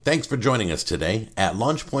Thanks for joining us today at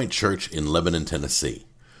Launch Point Church in Lebanon, Tennessee.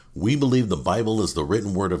 We believe the Bible is the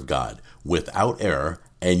written word of God, without error,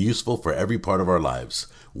 and useful for every part of our lives.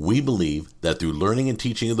 We believe that through learning and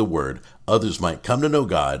teaching of the word, others might come to know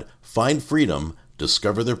God, find freedom,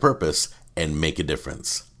 discover their purpose, and make a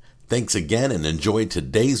difference. Thanks again and enjoy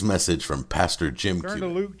today's message from Pastor Jim Turn Q. to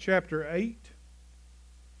Luke chapter 8.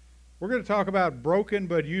 We're going to talk about broken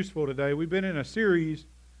but useful today. We've been in a series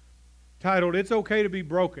titled, It's Okay to Be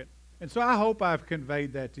Broken. And so I hope I've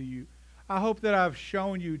conveyed that to you. I hope that I've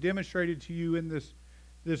shown you, demonstrated to you in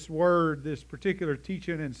this word, this particular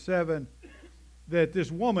teaching in 7, that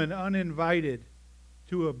this woman, uninvited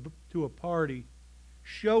to a party,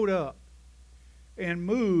 showed up and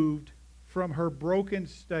moved from her broken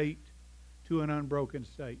state to an unbroken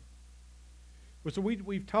state. So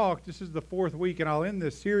we've talked, this is the 4th week, and I'll end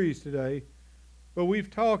this series today, but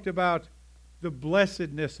we've talked about the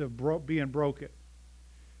blessedness of being broken,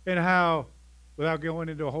 and how, without going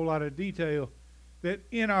into a whole lot of detail, that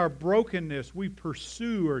in our brokenness we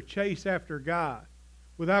pursue or chase after God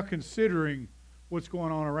without considering what's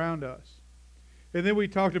going on around us. And then we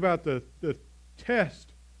talked about the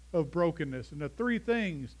test of brokenness and the 3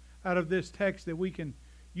 things out of this text that we can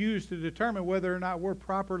use to determine whether or not we're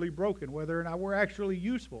properly broken, whether or not we're actually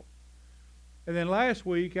useful. And then last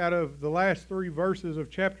week, out of the last 3 verses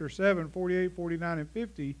of chapter 7, 48, 49, and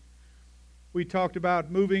 50, we talked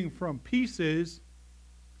about moving from pieces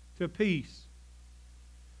to peace,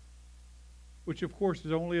 which of course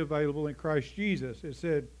is only available in Christ Jesus. It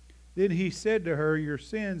said, Then he said to her, Your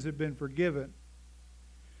sins have been forgiven.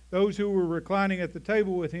 Those who were reclining at the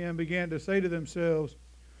table with him began to say to themselves,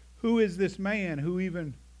 Who is this man who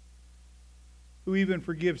even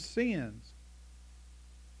forgives sins?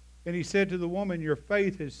 And he said to the woman, Your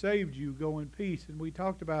faith has saved you. Go in peace. And we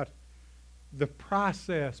talked about the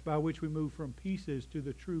process by which we move from pieces to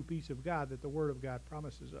the true peace of God that the Word of God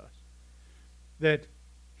promises us. That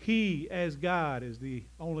He, as God, is the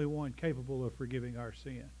only one capable of forgiving our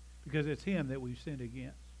sin, because it's Him that we've sinned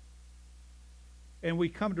against. And we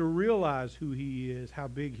come to realize who He is, how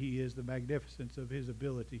big He is, the magnificence of His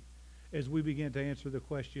ability, as we begin to answer the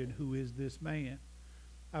question, who is this man?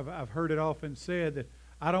 I've heard it often said that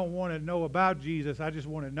I don't want to know about Jesus, I just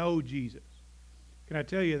want to know Jesus. Can I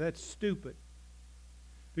tell you, that's stupid.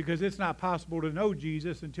 Because it's not possible to know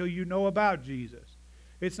Jesus until you know about Jesus.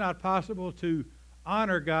 It's not possible to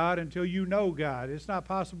honor God until you know God. It's not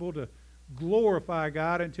possible to glorify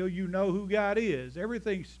God until you know who God is.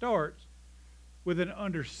 Everything starts with an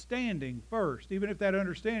understanding first. Even if that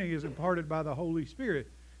understanding is imparted by the Holy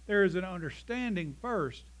Spirit, there is an understanding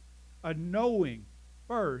first, a knowing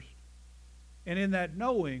first. And in that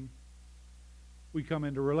knowing, we come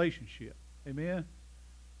into relationship. Amen?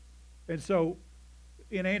 And so,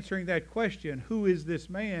 in answering that question, who is this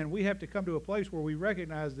man, we have to come to a place where we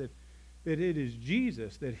recognize that it is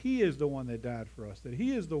Jesus, that He is the one that died for us, that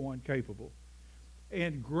He is the one capable.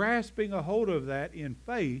 And grasping a hold of that in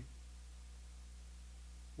faith,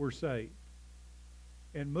 we're saved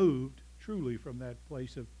and moved truly from that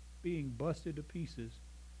place of being busted to pieces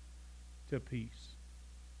to peace.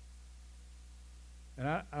 And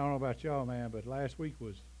I don't know about y'all, man, but last week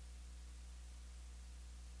was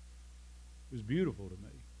beautiful to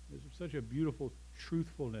me. There's such a beautiful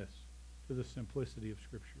truthfulness to the simplicity of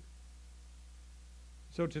Scripture.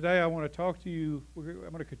 So today I want to talk to you, I'm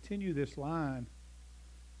going to continue this line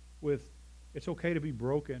with, it's okay to be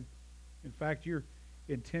broken. In fact, you're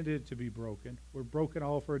intended to be broken. We're broken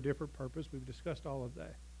all for a different purpose. We've discussed all of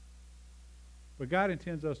that. But God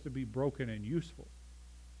intends us to be broken and useful,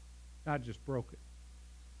 not just broken.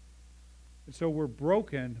 And so we're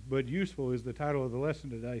broken but useful is the title of the lesson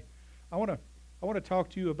today. I want to talk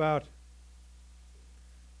to you about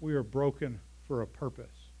we are broken for a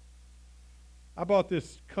purpose. I bought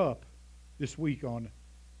this cup this week on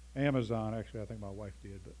Amazon. Actually, I think my wife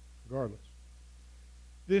did, but regardless.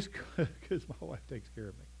 This, because my wife takes care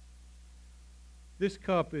of me. This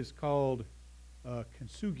cup is called a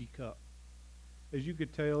Kintsugi cup. As you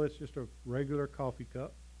could tell, it's just a regular coffee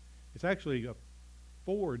cup. It's actually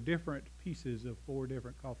 4 different pieces of 4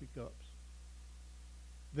 different coffee cups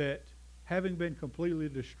that, having been completely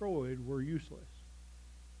destroyed, were useless.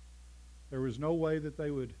 There was no way that they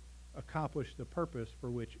would accomplish the purpose for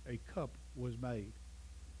which a cup was made.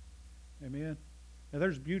 Amen? Now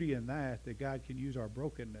there's beauty in that God can use our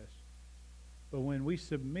brokenness. But when we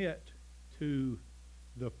submit to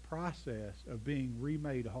the process of being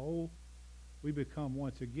remade whole, we become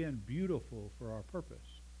once again beautiful for our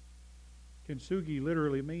purpose. Kintsugi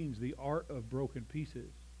literally means the art of broken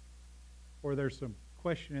pieces. Or there's some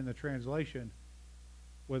question in the translation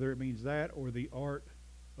whether it means that or the art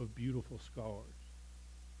of beautiful scars.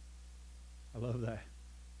 I love that.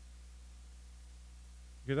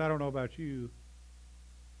 Because I don't know about you,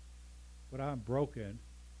 but I'm broken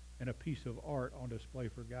and a piece of art on display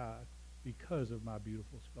for God because of my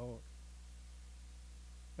beautiful scars.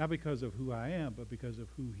 Not because of who I am, but because of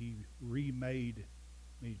who He remade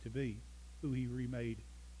me to be, who He remade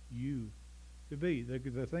you to be.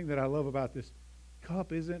 The thing that I love about this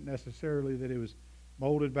cup isn't necessarily that it was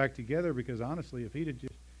molded back together, because honestly,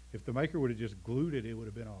 if the maker would have just glued it, it would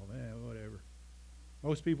have been all, whatever.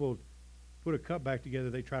 Most people put a cup back together,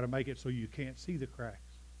 they try to make it so you can't see the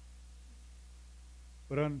cracks.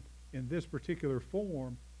 But in this particular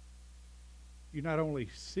form, you not only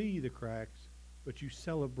see the cracks, but you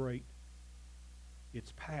celebrate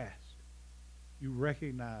its past. You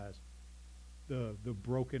recognize the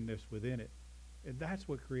brokenness within it. And that's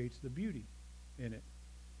what creates the beauty in it.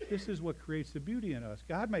 This is what creates the beauty in us.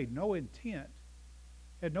 God made no intent,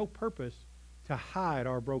 had no purpose to hide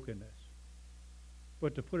our brokenness,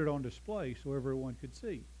 but to put it on display so everyone could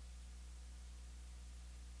see.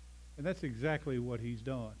 And that's exactly what He's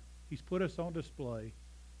done. He's put us on display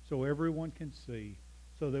so everyone can see,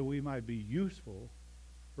 so that we might be useful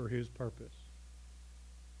for His purpose.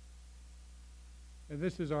 And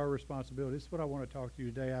this is our responsibility. This is what I want to talk to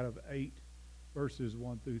you today out of 8 verses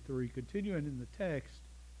 1 through 3. Continuing in the text,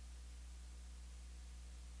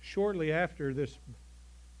 shortly after this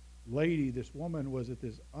woman was at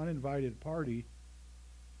this uninvited party,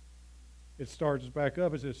 it starts back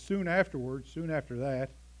up. It says, soon after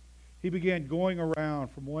that, He began going around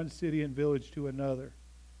from one city and village to another,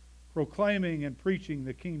 proclaiming and preaching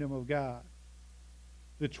the kingdom of God.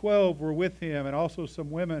 The 12 were with Him, and also some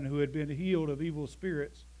women who had been healed of evil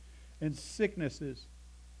spirits and sicknesses.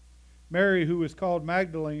 Mary, who was called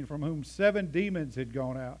Magdalene, from whom 7 demons had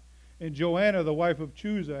gone out, and Joanna, the wife of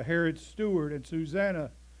Chuza, Herod's steward, and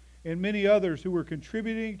Susanna, and many others who were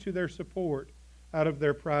contributing to their support out of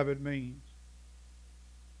their private means.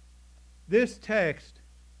 This text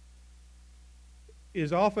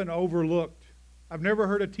is often overlooked. I've never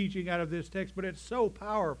heard a teaching out of this text, but it's so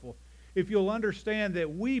powerful. If you'll understand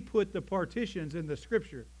that we put the partitions in the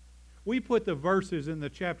Scripture, we put the verses in the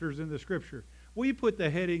chapters in the Scripture, we put the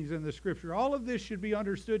headings in the Scripture. All of this should be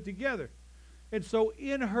understood together. And so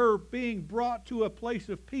in her being brought to a place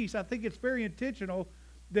of peace, I think it's very intentional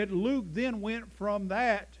that Luke then went from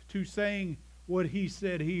that to saying what he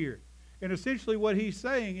said here. And essentially what he's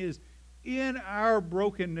saying is, in our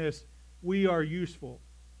brokenness, we are useful.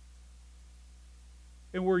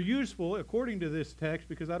 And we're useful, according to this text,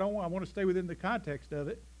 because I want to stay within the context of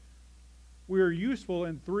it. We are useful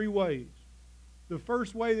in 3 ways. The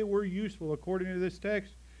first way that we're useful, according to this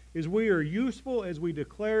text, is we are useful as we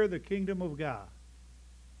declare the kingdom of God.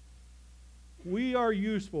 We are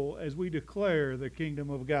useful as we declare the kingdom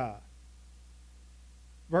of God.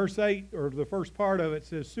 Verse 8, or the first part of it,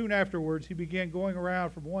 says, soon afterwards He began going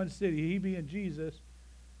around from one city, He being Jesus,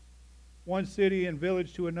 one city and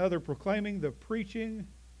village to another, proclaiming and preaching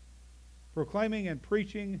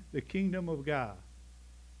the kingdom of God.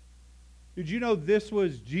 Did you know this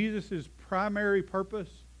was Jesus' primary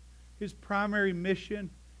purpose? His primary mission,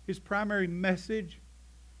 His primary message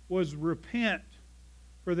was repent,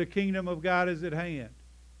 for the kingdom of God is at hand.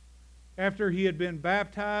 After He had been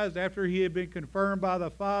baptized, after He had been confirmed by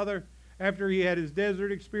the Father, after He had His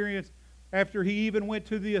desert experience, after He even went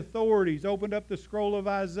to the authorities, opened up the scroll of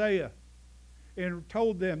Isaiah, and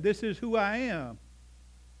told them, this is who I am.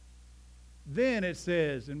 Then it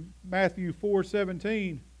says in Matthew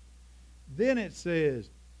 4:17, then it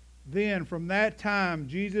says, then from that time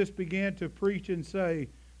Jesus began to preach and say,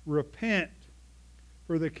 repent,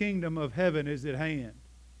 for the kingdom of heaven is at hand.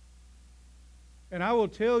 And I will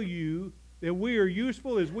tell you that we are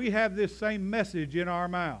useful as we have this same message in our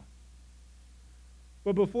mouth.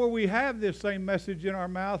 But before we have this same message in our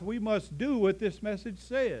mouth, we must do what this message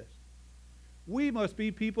says. We must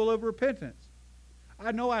be people of repentance.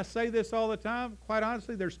 I know I say this all the time. Quite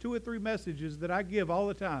honestly, there's 2 or 3 messages that I give all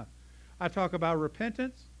the time. I talk about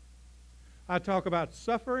repentance, I talk about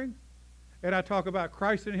suffering, and I talk about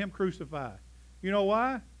Christ and Him crucified. You know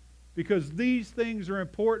why? Because these things are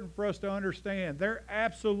important for us to understand. They're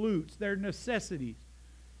absolutes. They're necessities.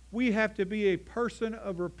 We have to be a person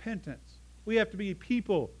of repentance. We have to be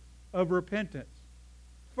people of repentance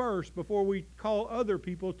first before we call other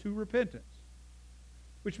people to repentance.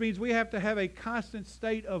 Which means we have to have a constant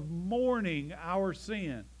state of mourning our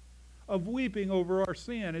sin, of weeping over our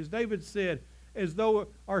sin. As David said, as though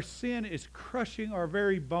our sin is crushing our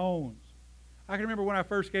very bones. I can remember when I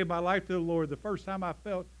first gave my life to the Lord, the first time I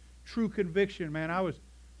felt true conviction, man. I was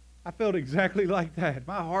I felt exactly like that.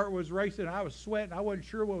 My heart was racing. I was sweating. I wasn't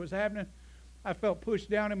sure what was happening. I felt pushed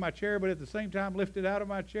down in my chair, but at the same time lifted out of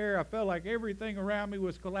my chair. I felt like everything around me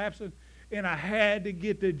was collapsing, and I had to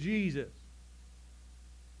get to Jesus.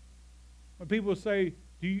 When people say,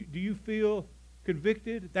 do you feel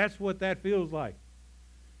convicted? That's what that feels like.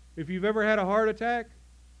 If you've ever had a heart attack,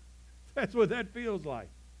 that's what that feels like.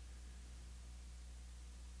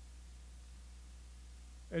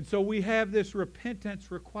 And so we have this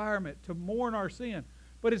repentance requirement to mourn our sin.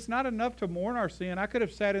 But it's not enough to mourn our sin. I could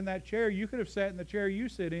have sat in that chair. You could have sat in the chair you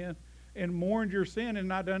sit in and mourned your sin and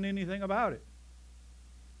not done anything about it.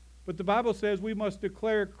 But the Bible says we must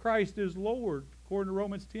declare Christ is Lord, according to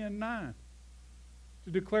Romans 10:9.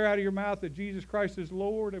 To declare out of your mouth that Jesus Christ is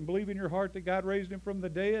Lord and believe in your heart that God raised him from the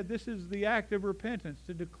dead. This is the act of repentance,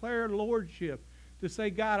 to declare lordship, to say,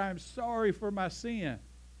 God, I'm sorry for my sin.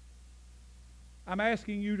 I'm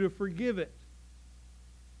asking you to forgive it.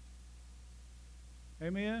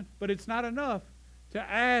 Amen? But it's not enough to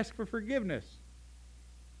ask for forgiveness.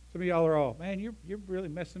 Some of y'all are all, man, you're really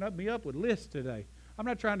messing me up with lists today. I'm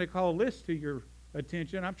not trying to call lists to your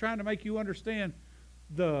attention. I'm trying to make you understand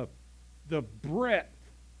the breadth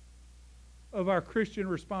of our Christian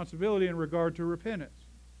responsibility in regard to repentance.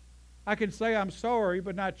 I can say I'm sorry,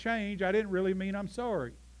 but not change. I didn't really mean I'm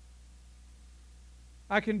sorry.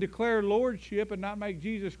 I can declare lordship and not make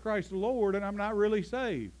Jesus Christ Lord, and I'm not really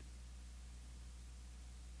saved.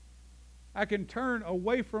 I can turn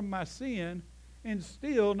away from my sin and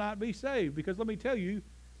still not be saved. Because let me tell you,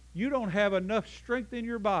 you don't have enough strength in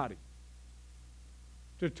your body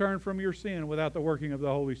to turn from your sin without the working of the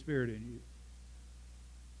Holy Spirit in you.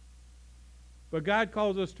 But God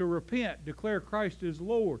calls us to repent, declare Christ is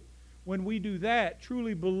Lord. When we do that,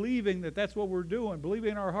 truly believing that that's what we're doing,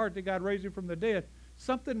 believing in our heart that God raised him from the dead,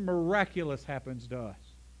 something miraculous happens to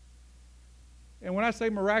us. And when I say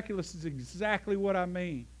miraculous, it's exactly what I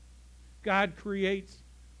mean. God creates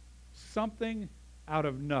something out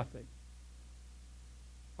of nothing.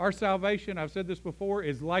 Our salvation, I've said this before,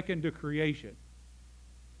 is likened to creation.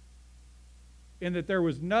 In that there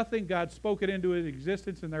was nothing, God spoke it into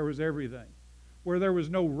existence, and there was everything. Where there was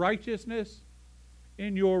no righteousness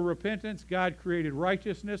in your repentance, God created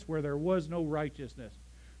righteousness where there was no righteousness.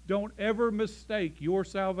 Don't ever mistake your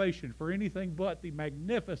salvation for anything but the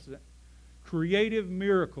magnificent, creative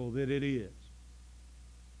miracle that it is.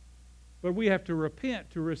 But we have to repent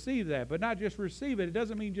to receive that. But not just receive it. It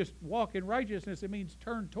doesn't mean just walk in righteousness. It means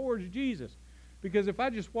turn towards Jesus. Because if I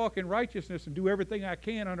just walk in righteousness and do everything I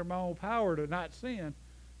can under my own power to not sin,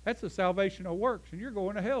 that's the salvation of works, and you're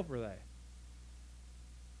going to hell for that.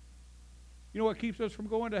 You know what keeps us from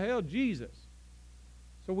going to hell? Jesus.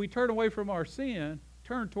 So we turn away from our sin,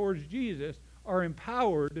 turn towards Jesus, are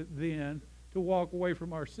empowered then to walk away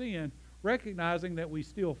from our sin, recognizing that we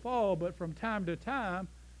still fall, but from time to time,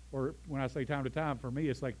 or when I say time to time, for me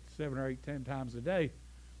it's like 7 or 8, 10 times a day,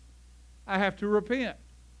 I have to repent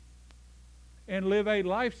and live a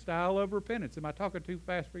lifestyle of repentance. Am I talking too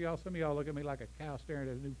fast for y'all? Some of y'all look at me like a cow staring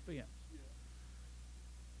at a new fence. Yeah.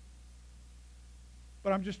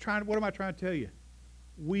 But I'm just what am I trying to tell you?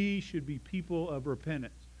 We should be people of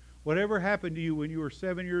repentance. Whatever happened to you when you were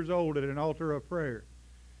 7 years old at an altar of prayer,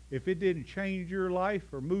 if it didn't change your life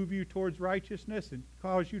or move you towards righteousness and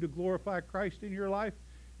cause you to glorify Christ in your life,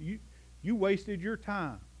 you wasted your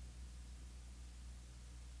time.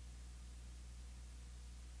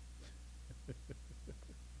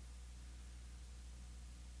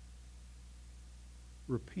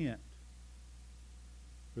 Repent,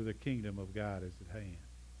 for the kingdom of God is at hand.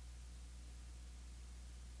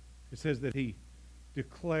 It says that he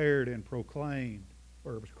declared and proclaimed,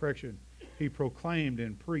 or correction, he proclaimed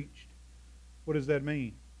and preached. What does that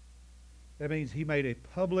mean? That means he made a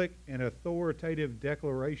public and authoritative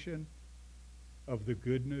declaration of the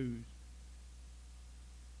good news.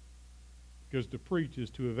 Because to preach is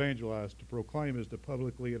to evangelize, to proclaim is to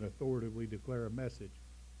publicly and authoritatively declare a message.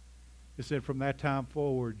 It said from that time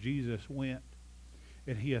forward, Jesus went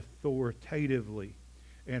and he authoritatively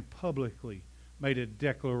and publicly made a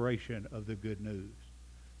declaration of the good news,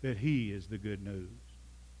 that he is the good news.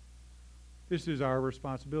 This is our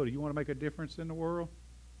responsibility. You want to make a difference in the world?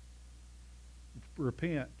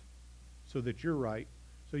 Repent so that you're right,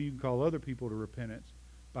 so you can call other people to repentance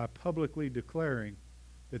by publicly declaring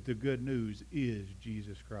that the good news is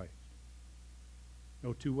Jesus Christ.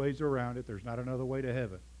 No two ways around it. There's not another way to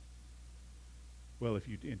heaven. Well, if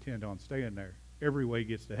you intend on staying there, every way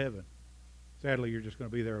gets to heaven. Sadly, you're just going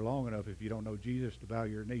to be there long enough if you don't know Jesus to bow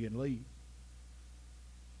your knee and leave.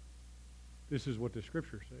 This is what the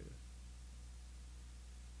Scripture says.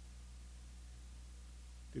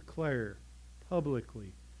 Declare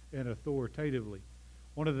publicly and authoritatively.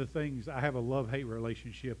 One of the things, I have a love-hate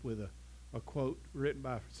relationship with a quote written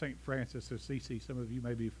by St. Francis of Assisi. Some of you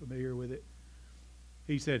may be familiar with it.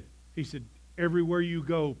 He said, everywhere you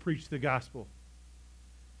go, preach the gospel.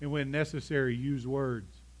 And when necessary, use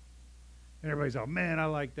words. And everybody's like, man, I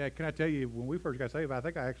like that. Can I tell you, when we first got saved, I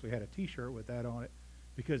think I actually had a T-shirt with that on it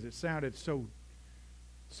because it sounded so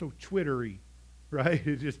twittery, right?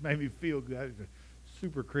 It just made me feel good. I was a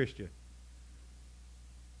super Christian.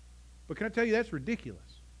 But can I tell you, that's ridiculous.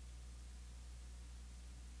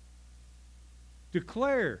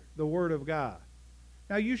 Declare the Word of God.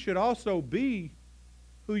 Now, you should also be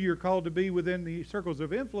who you're called to be within the circles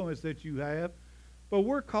of influence that you have, but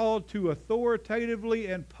we're called to authoritatively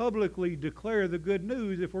and publicly declare the good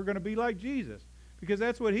news if we're going to be like Jesus, because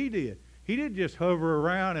that's what he did. He didn't just hover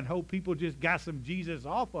around and hope people just got some Jesus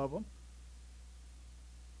off of him.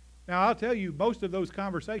 Now, I'll tell you, most of those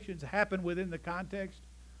conversations happen within the context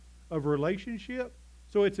of relationship,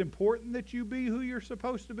 so it's important that you be who you're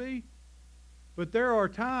supposed to be. But there are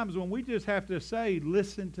times when we just have to say,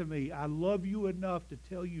 listen to me, I love you enough to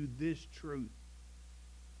tell you this truth.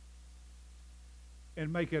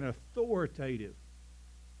 And make an authoritative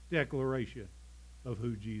declaration of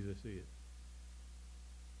who Jesus is.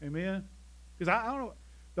 Amen? Because I don't know,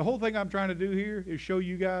 the whole thing I'm trying to do here is show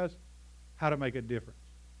you guys how to make a difference.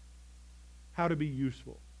 How to be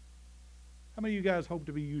useful. How many of you guys hope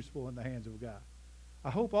to be useful in the hands of God? I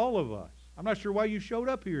hope all of us. I'm not sure why you showed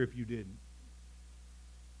up here if you didn't.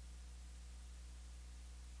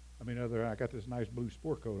 I got this nice blue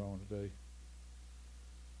sport coat on today.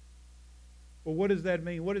 Well, what does that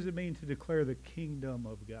mean? What does it mean to declare the kingdom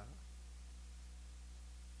of God?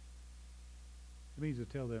 It means to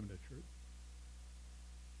tell them the truth.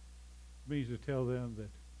 It means to tell them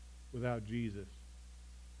that without Jesus,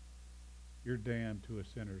 you're damned to a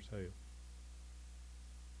sinner's hell.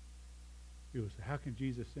 People say, how can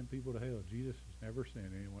Jesus send people to hell? Jesus has never sent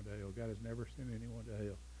anyone to hell. God has never sent anyone to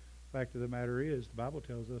hell. Fact of the matter is, the Bible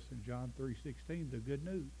tells us in John 3:16, the good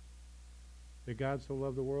news, that God so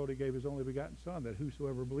loved the world, he gave his only begotten Son, that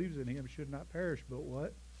whosoever believes in him should not perish, but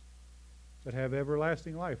what? But have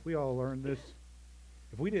everlasting life. We all learned this.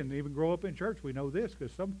 If we didn't even grow up in church, we know this,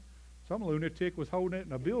 because some lunatic was holding it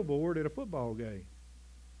in a billboard at a football game.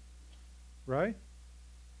 Right?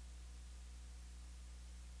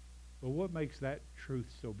 But what makes that truth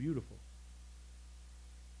so beautiful?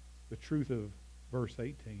 The truth of verse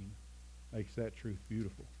 18 makes that truth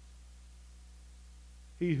beautiful.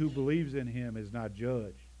 He who believes in him is not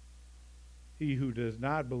judged. He who does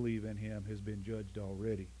not believe in him has been judged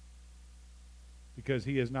already, because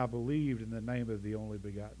he has not believed in the name of the only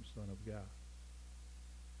begotten Son of God.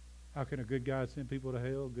 How can a good God send people to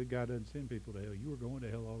hell? A good God doesn't send people to hell. You were going to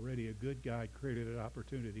hell already. A good God created an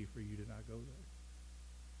opportunity for you to not go there.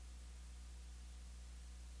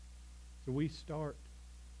 So we start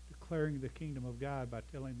declaring the kingdom of God by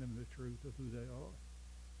telling them the truth of who they are.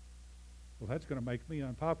 Well, that's going to make me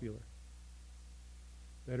unpopular.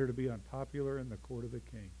 Better to be unpopular in the court of the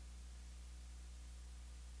king.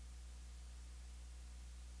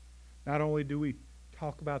 Not only do we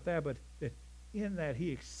talk about that, but that in that he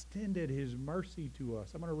extended his mercy to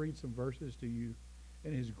us. I'm going to read some verses to you,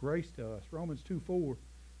 and his grace to us. Romans 2:4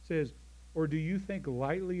 says, or do you think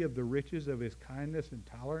lightly of the riches of his kindness and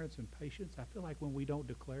tolerance and patience? I feel like when we don't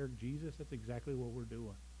declare Jesus, that's exactly what we're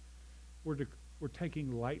doing. We're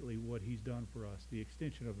taking lightly what he's done for us, the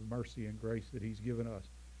extension of mercy and grace that he's given us,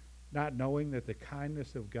 not knowing that the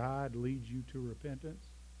kindness of God leads you to repentance.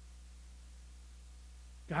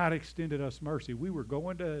 God extended us mercy. We were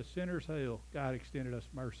going to sinner's hell. God extended us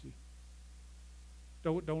mercy.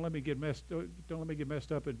 Don't let me get messed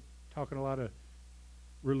up in talking a lot of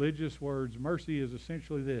religious words. Mercy is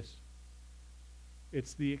essentially this.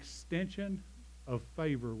 It's the extension of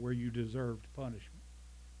favor where you deserved punishment.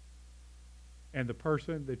 And the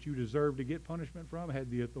person that you deserved to get punishment from had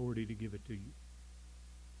the authority to give it to you.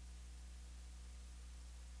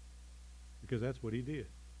 Because that's what he did.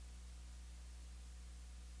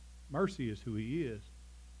 Mercy is who he is.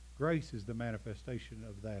 Grace is the manifestation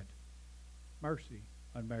of that mercy,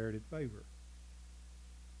 unmerited favor.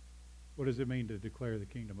 What does it mean to declare the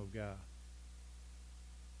kingdom of God?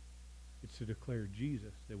 It's to declare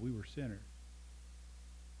Jesus, that we were sinners,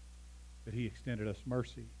 that he extended us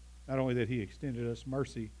mercy. Not only that he extended us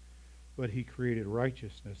mercy, but he created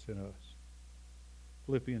righteousness in us.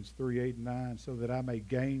 Philippians 3:8-9, so that I may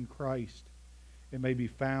gain Christ and may be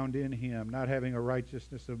found in him, not having a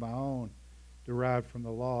righteousness of my own derived from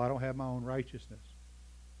the law. I don't have my own righteousness.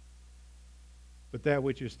 But that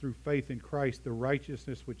which is through faith in Christ, the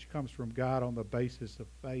righteousness which comes from God on the basis of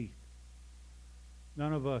faith.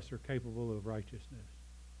 None of us are capable of righteousness.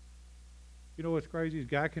 You know what's crazy is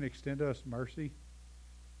God can extend us mercy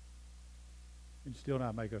and still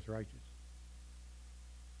not make us righteous.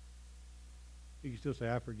 He can still say,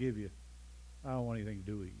 I forgive you. I don't want anything to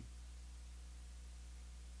do with you.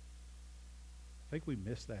 I think we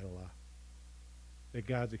miss that a lot. That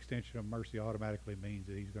God's extension of mercy automatically means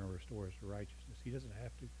that he's going to restore us to righteousness. He doesn't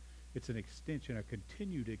have to. It's an extension, a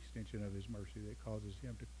continued extension of his mercy that causes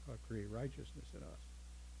him to create righteousness in us.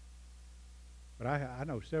 But I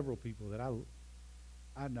know several people that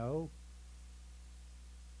I know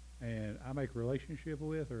and I make relationship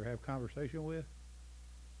with or have conversation with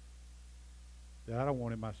that I don't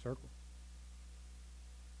want in my circle.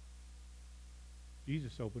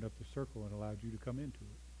 Jesus opened up the circle and allowed you to come into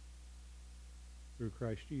it through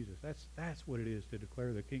Christ Jesus. That's what it is to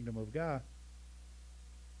declare the kingdom of God.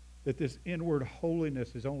 That this inward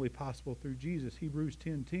holiness is only possible through Jesus. Hebrews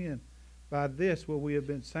 10:10. By this will we have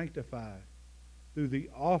been sanctified through the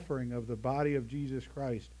offering of the body of Jesus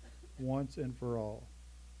Christ once and for all.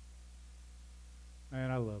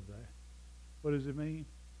 Man, I love that. What does it mean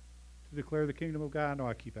to declare the kingdom of God? I know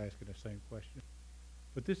I keep asking the same question.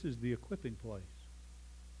 But this is the equipping place.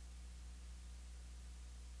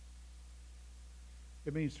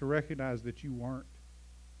 It means to recognize that you weren't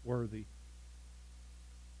worthy.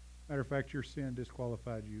 Matter of fact, your sin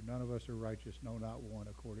disqualified you. None of us are righteous, no, not one,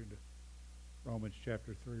 according to Romans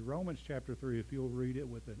chapter 3. Romans chapter 3, if you'll read it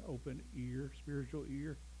with an open ear, spiritual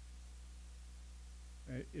ear,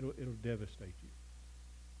 it'll devastate you.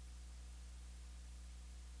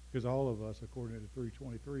 Because all of us, according to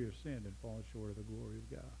 3:23, have sinned and fallen short of the glory of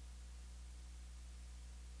God.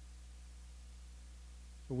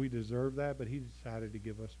 So we deserve that, but he decided to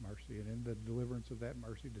give us mercy. And in the deliverance of that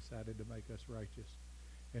mercy, decided to make us righteous.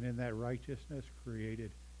 And in that righteousness,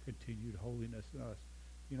 created continued holiness in us.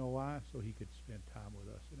 You know why? So he could spend time with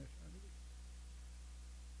us in eternity.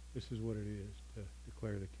 This is what it is to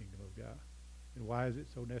declare the kingdom of God. And why is it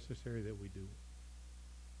so necessary that we do it?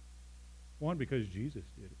 One, because Jesus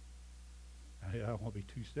did it. I don't want to be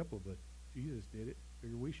too simple, but Jesus did it.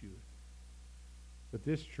 Figure we should. But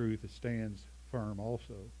this truth stands firm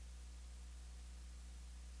also.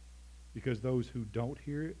 Because those who don't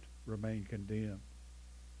hear it remain condemned.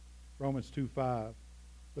 Romans 2:5.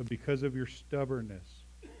 But because of your stubbornness,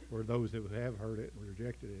 or those that have heard it and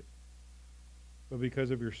rejected it, but because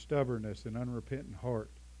of your stubbornness and unrepentant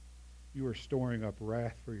heart, you are storing up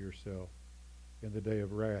wrath for yourself in the day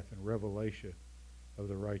of wrath and revelation of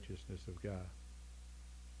the righteousness of God.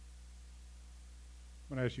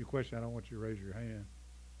 I'm going to ask you a question. I don't want you to raise your hand.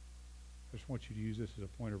 I just want you to use this as a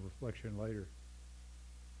point of reflection later.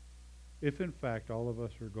 If, in fact, all of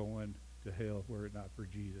us are going to hell were it not for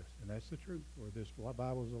Jesus, and that's the truth, or this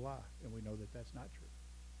Bible is a lie, and we know that that's not true.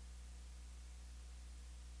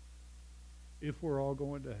 If we're all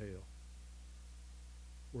going to hell,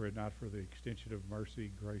 were it not for the extension of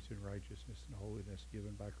mercy, grace, and righteousness and holiness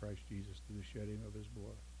given by Christ Jesus through the shedding of his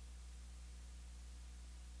blood.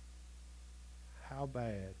 How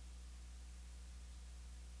bad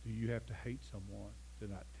do you have to hate someone to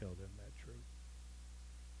not tell them that truth?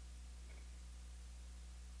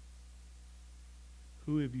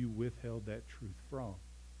 Who have you withheld that truth from?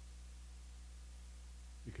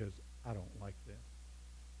 Because I don't like them.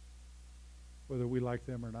 Whether we like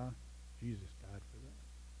them or not, Jesus died for them.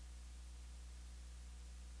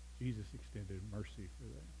 Jesus extended mercy for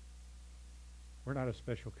them. We're not a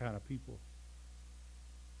special kind of people.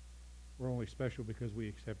 We're only special because we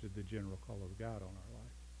accepted the general call of God on our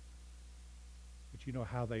life. But you know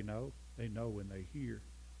how they know? They know when they hear.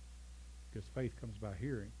 Because faith comes by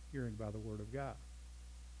hearing, hearing by the Word of God.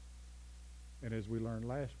 And as we learned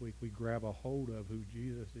last week, we grab a hold of who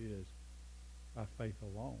Jesus is by faith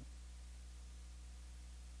alone.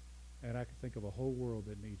 And I can think of a whole world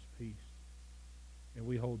that needs peace. And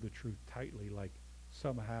we hold the truth tightly, like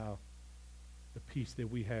somehow the peace that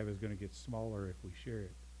we have is going to get smaller if we share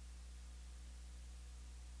it.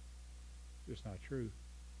 It's just not true.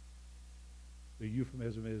 The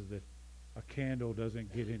euphemism is that a candle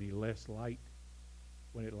doesn't get any less light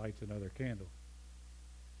when it lights another candle.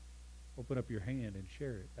 Open up your hand and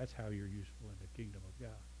share it. That's how you're useful in the kingdom of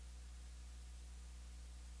God.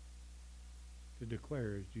 To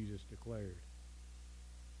declare as Jesus declared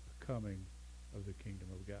the coming of the kingdom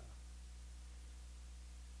of God.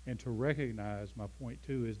 And to recognize, my point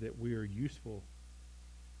too, is that we are useful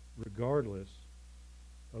regardless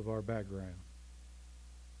of our background.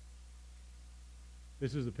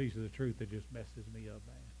 This is a piece of the truth that just messes me up,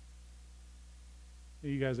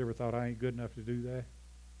 man. You guys ever thought I ain't good enough to do that?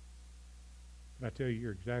 And I tell you,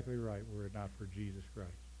 you're exactly right were it not for Jesus Christ.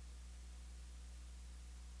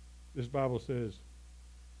 This Bible says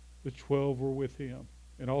the 12 were with him,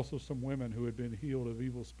 and also some women who had been healed of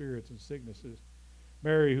evil spirits and sicknesses.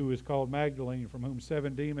 Mary, who is called Magdalene, from whom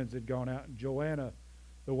 7 demons had gone out, and Joanna,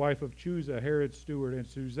 the wife of Chuza, Herod's steward, and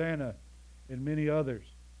Susanna, and many others.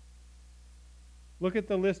 Look at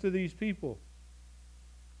the list of these people.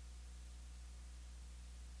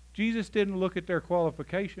 Jesus didn't look at their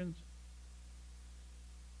qualifications.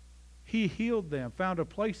 He healed them, found a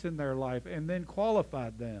place in their life, and then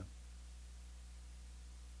qualified them.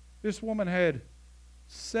 This woman had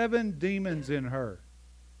 7 demons in her.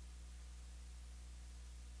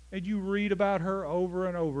 And you read about her over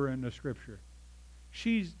and over in the Scripture.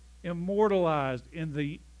 She's immortalized in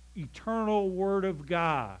the eternal Word of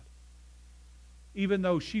God, even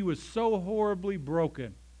though she was so horribly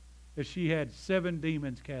broken that she had 7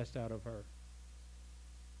 demons cast out of her.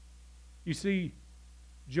 You see,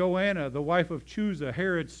 Joanna, the wife of Chuza,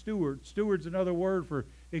 Herod's steward. Steward's another word for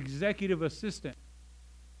executive assistant.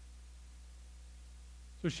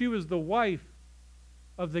 So she was the wife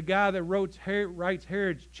of the guy that writes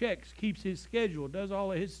Herod's checks, keeps his schedule, does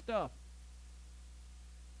all of his stuff.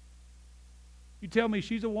 You tell me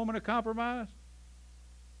she's a woman of compromise?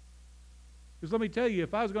 Because let me tell you,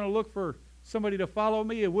 if I was going to look for somebody to follow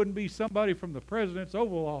me, it wouldn't be somebody from the president's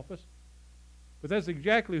Oval Office. But that's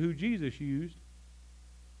exactly who Jesus used.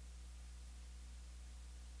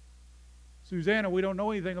 Susanna, we don't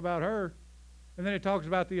know anything about her. And then it talks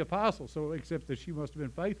about the apostles, so except that she must have been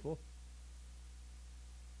faithful.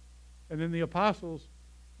 And then the apostles,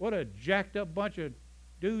 what a jacked up bunch of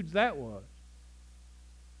dudes that was.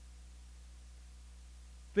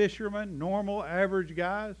 Fishermen, normal, average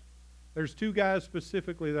guys. There's 2 guys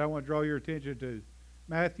specifically that I want to draw your attention to.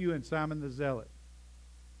 Matthew and Simon the Zealot.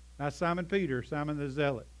 Not Simon Peter, Simon the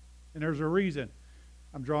Zealot. And there's a reason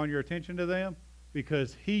I'm drawing your attention to them,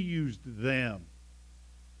 because he used them.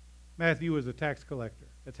 Matthew was a tax collector.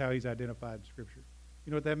 That's how he's identified in Scripture.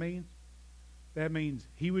 You know what that means? That means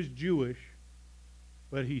he was Jewish,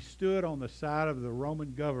 but he stood on the side of the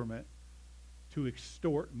Roman government to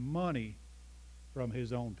extort money from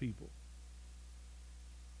his own people.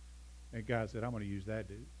 And God said, I'm going to use that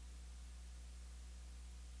dude.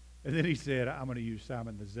 And then he said, I'm going to use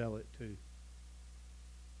Simon the Zealot too.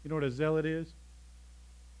 You know what a zealot is?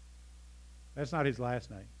 That's not his last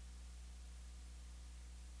name.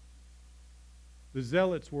 The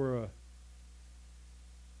Zealots were a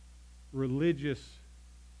religious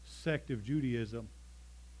sect of Judaism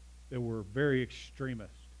that were very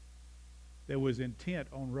extremist, that was intent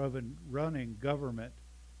on running government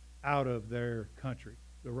out of their country,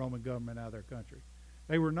 the Roman government out of their country.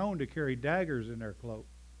 They were known to carry daggers in their cloak.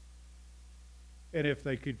 And if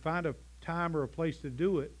they could find a time or a place to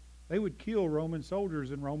do it, they would kill Roman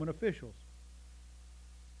soldiers and Roman officials.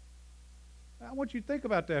 I want you to think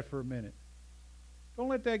about that for a minute. Don't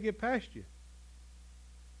let that get past you.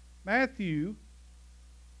 Matthew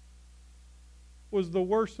was the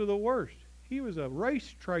worst of the worst. He was a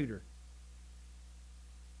race traitor.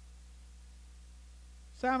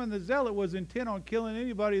 Simon the Zealot was intent on killing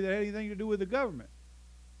anybody that had anything to do with the government.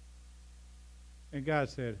 And God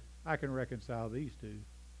said, I can reconcile these two.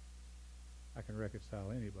 I can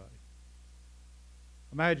reconcile anybody.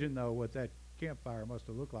 Imagine, though, what that campfire must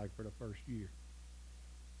have looked like for the first year.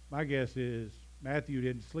 My guess is Matthew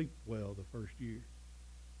didn't sleep well the first year.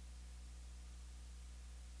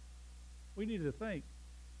 We need to think.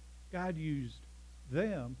 God used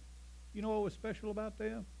them. You know what was special about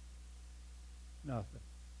them? Nothing.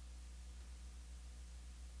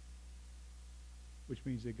 Which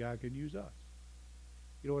means that God can use us.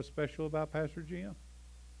 You know what's special about Pastor Jim?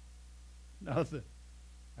 Nothing.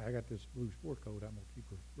 I got this blue sport coat. I'm going to keep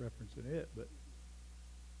referencing it, but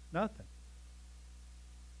nothing.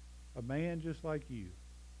 A man just like you.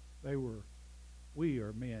 We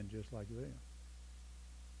are men just like them.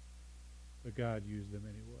 But God used them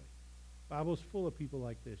anyway. The Bible's full of people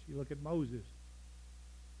like this. You look at Moses.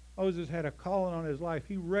 Moses had a calling on his life.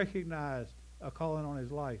 He recognized a calling on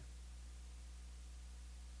his life.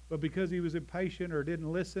 But because he was impatient or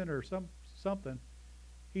didn't listen or something,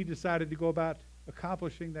 he decided to go about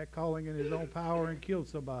accomplishing that calling in his own power and killed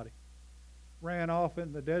somebody. Ran off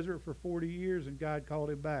in the desert for 40 years and God called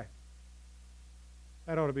him back.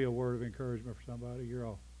 That ought to be a word of encouragement for somebody. You're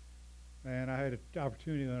all, man, I had an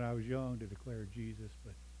opportunity when I was young to declare Jesus,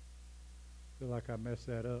 but I feel like I messed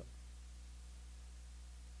that up.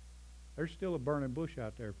 There's still a burning bush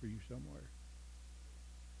out there for you somewhere.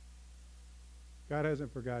 God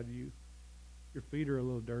hasn't forgotten you. Your feet are a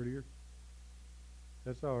little dirtier.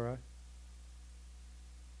 That's all right.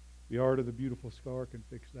 The art of the beautiful scar can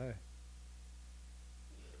fix that.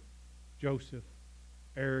 Joseph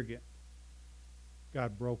arrogant.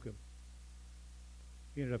 God broke him.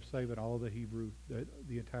 He ended up saving all the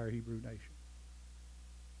entire Hebrew nation.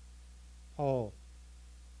 Paul,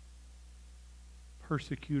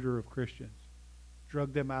 persecutor of Christians,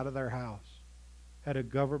 drugged them out of their house, had a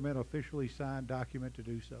government officially signed document to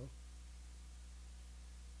do so.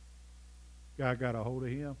 God got a hold of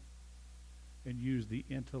him and used the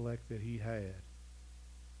intellect that he had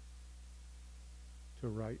to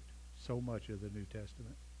write so much of the New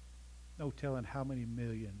Testament. No telling how many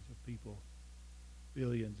millions of people,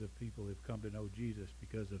 billions of people have come to know Jesus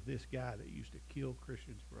because of this guy that used to kill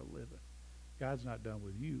Christians for a living. God's not done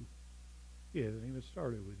with you. He hasn't even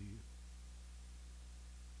started with you.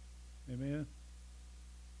 Amen?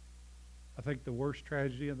 I think the worst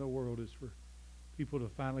tragedy in the world is for people to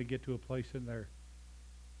finally get to a place in their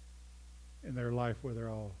life where they're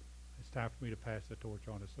all, it's time for me to pass the torch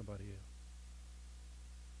on to somebody else.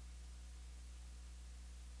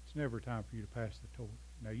 It's never time for you to pass the torch.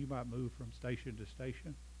 Now, you might move from station to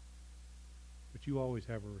station, but you always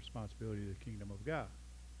have a responsibility to the kingdom of God.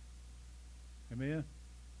 Amen?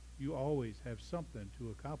 You always have something to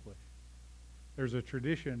accomplish. There's a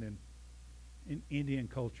tradition in Indian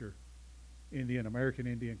culture, American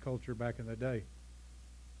Indian culture back in the day,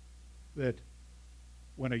 that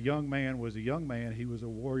when a young man was a young man, he was a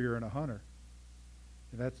warrior and a hunter.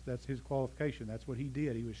 And that's his qualification. That's what he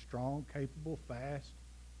did. He was strong, capable, fast.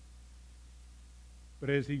 But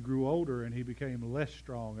as he grew older and he became less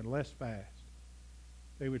strong and less fast,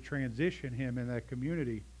 they would transition him in that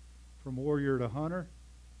community from warrior to hunter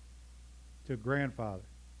to grandfather.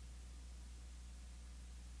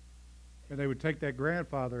 And they would take that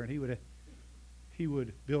grandfather and he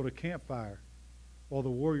would build a campfire while the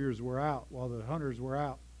warriors were out, while the hunters were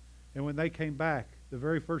out. And when they came back, the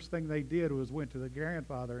very first thing they did was went to the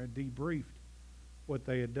grandfather and debriefed what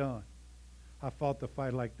they had done. I fought the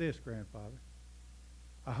fight like this, grandfather.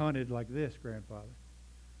 I hunted like this, grandfather.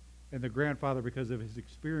 And the grandfather, because of his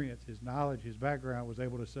experience, his knowledge, his background, was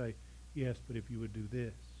able to say, yes, but if you would do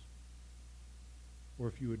this, or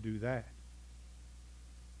if you would do that.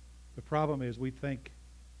 The problem is we think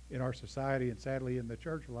in our society, and sadly in the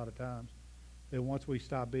church a lot of times, that once we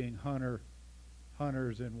stop being hunters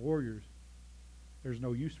and warriors, there's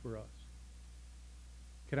no use for us.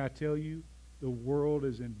 Can I tell you, the world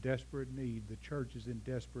is in desperate need, the church is in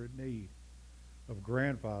desperate need of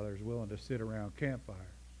grandfathers willing to sit around campfires.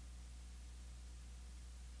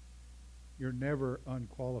 You're never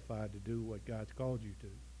unqualified to do what God's called you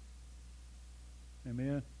to.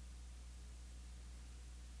 Amen?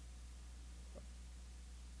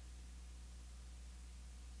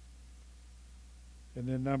 And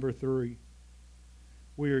then number 3,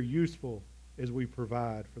 we are useful as we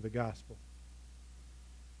provide for the gospel.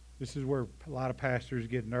 This is where a lot of pastors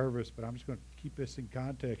get nervous, but I'm just going to keep this in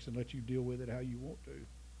context and let you deal with it how you want to.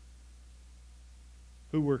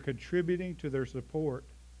 Who were contributing to their support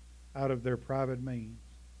out of their private means.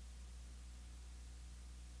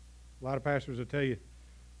 A lot of pastors will tell you,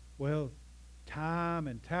 well, time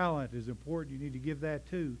and talent is important. You need to give that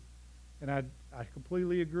too. And I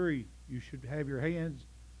completely agree. You should have your hands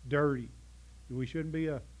dirty. We shouldn't be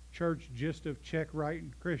a church just of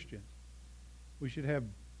check-writing Christians. We should have,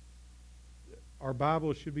 our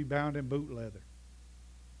Bibles should be bound in boot leather.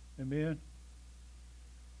 Amen?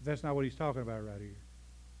 That's not what he's talking about right here.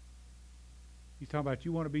 He's talking about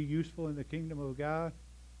you want to be useful in the kingdom of God?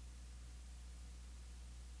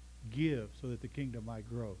 Give so that the kingdom might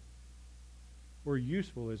grow. We're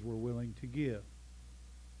useful as we're willing to give.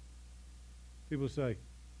 People say,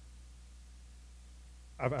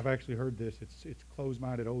 I've actually heard this. It's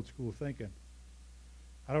closed-minded, old-school thinking.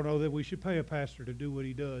 I don't know that we should pay a pastor to do what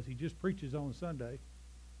he does. He just preaches on Sunday.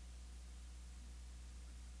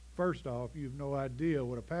 First off, you have no idea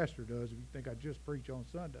what a pastor does if you think I just preach on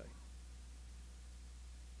Sunday.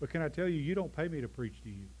 But can I tell you, you don't pay me to preach to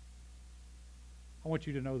you. I want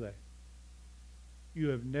you to know that. You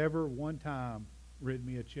have never one time written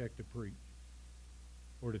me a check to preach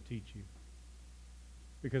or to teach you.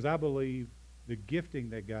 Because I believe the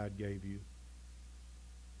gifting that God gave you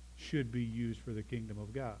should be used for the kingdom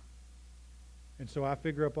of God. And so I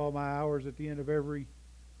figure up all my hours at the end of every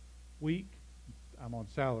week. I'm on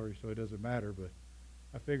salary, so it doesn't matter, but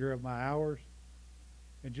I figure up my hours,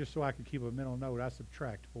 and just so I can keep a mental note, I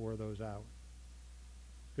subtract 4 of those hours.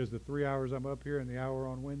 Because the 3 hours I'm up here and the hour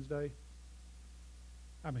on Wednesday,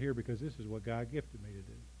 I'm here because this is what God gifted me to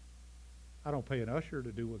do. I don't pay an usher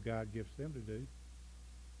to do what God gifts them to do.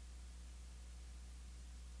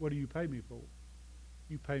 What do you pay me for?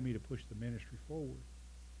 You pay me to push the ministry forward,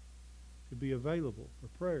 to be available for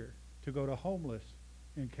prayer, to go to homeless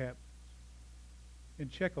encampments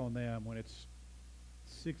and check on them when it's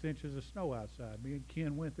 6 inches of snow outside. Me and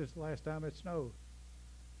Ken went this last time it snowed.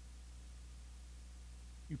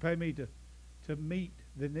 You pay me to meet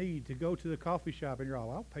the need to go to the coffee shop, and you're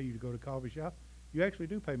all, I'll pay you to go to the coffee shop. You actually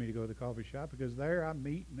do pay me to go to the coffee shop, because there I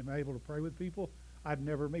meet and I'm able to pray with people I'd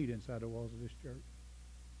never meet inside the walls of this church.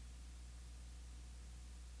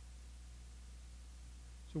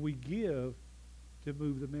 So we give to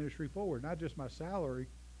move the ministry forward, not just my salary,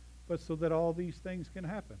 but so that all these things can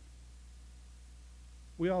happen.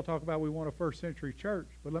 We all talk about we want a first century church,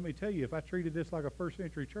 but let me tell you, if I treated this like a first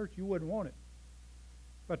century church, you wouldn't want it.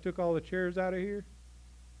 If I took all the chairs out of here,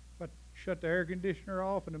 if I shut the air conditioner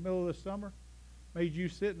off in the middle of the summer, made you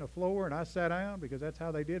sit on the floor and I sat down, because that's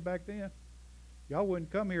how they did back then, y'all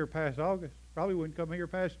wouldn't come here past August. Probably wouldn't come here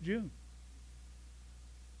past June.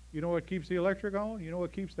 You know what keeps the electric on? You know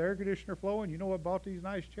what keeps the air conditioner flowing? You know what bought these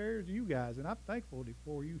nice chairs? You guys, and I'm thankful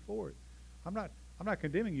for you for it. I'm not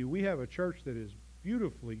condemning you. We have a church that is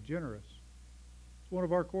beautifully generous. It's one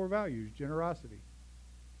of our core values, generosity.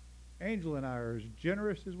 Angela and I are as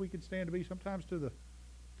generous as we can stand to be, sometimes to the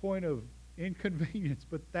point of inconvenience,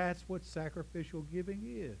 but that's what sacrificial giving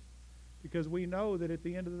is. Because we know that at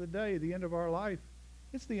the end of the day, the end of our life,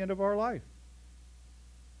 it's the end of our life.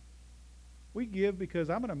 We give because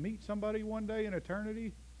I'm going to meet somebody one day in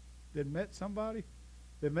eternity that met somebody,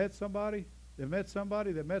 that met somebody, that met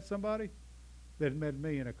somebody, that met somebody, that met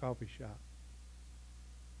me in a coffee shop.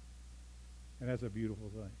 And that's a beautiful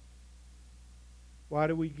thing. Why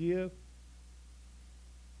do we give?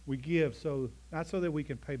 We give not so that we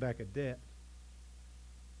can pay back a debt,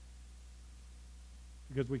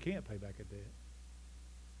 because we can't pay back a debt,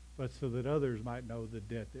 but so that others might know the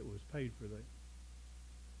debt that was paid for them.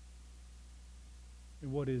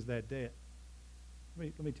 And what is that debt?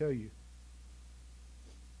 Let me tell you.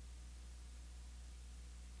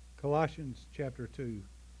 Colossians chapter 2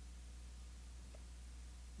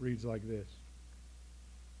 reads like this,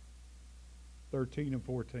 13 and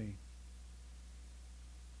 14.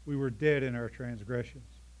 We were dead in our transgressions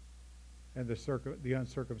and the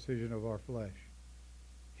uncircumcision of our flesh.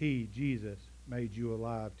 He, Jesus, made you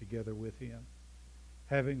alive together with him,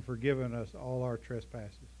 having forgiven us all our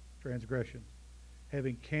transgressions,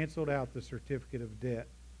 having canceled out the certificate of debt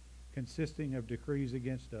consisting of decrees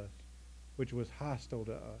against us, which was hostile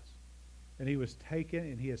to us. And he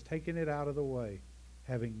has taken it out of the way,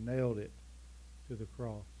 having nailed it to the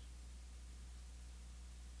cross.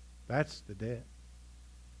 That's the debt.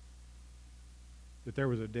 That there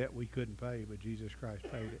was a debt we couldn't pay, but Jesus Christ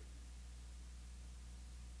paid it.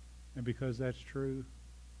 And because that's true,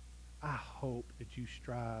 I hope that you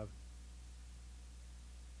strive,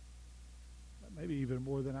 maybe even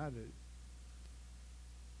more than I do,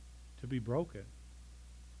 to be broken,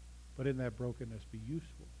 but in that brokenness be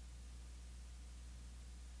useful.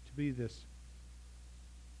 To be this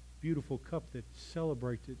beautiful cup that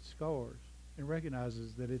celebrates its scars and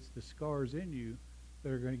recognizes that it's the scars in you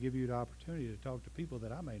that are going to give you the opportunity to talk to people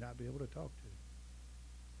that I may not be able to talk to.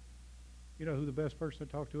 You know who the best person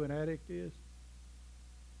to talk to an addict is?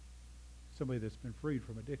 Somebody that's been freed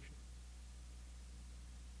from addiction.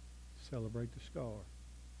 Celebrate the scar,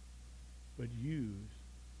 but use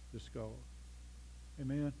the scar.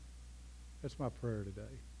 Amen? That's my prayer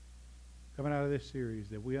today. Coming out of this series,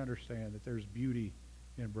 that we understand that there's beauty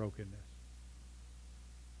in brokenness.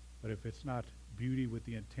 But if it's not beauty with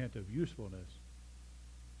the intent of usefulness,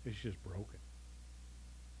 it's just broken.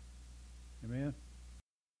 Amen?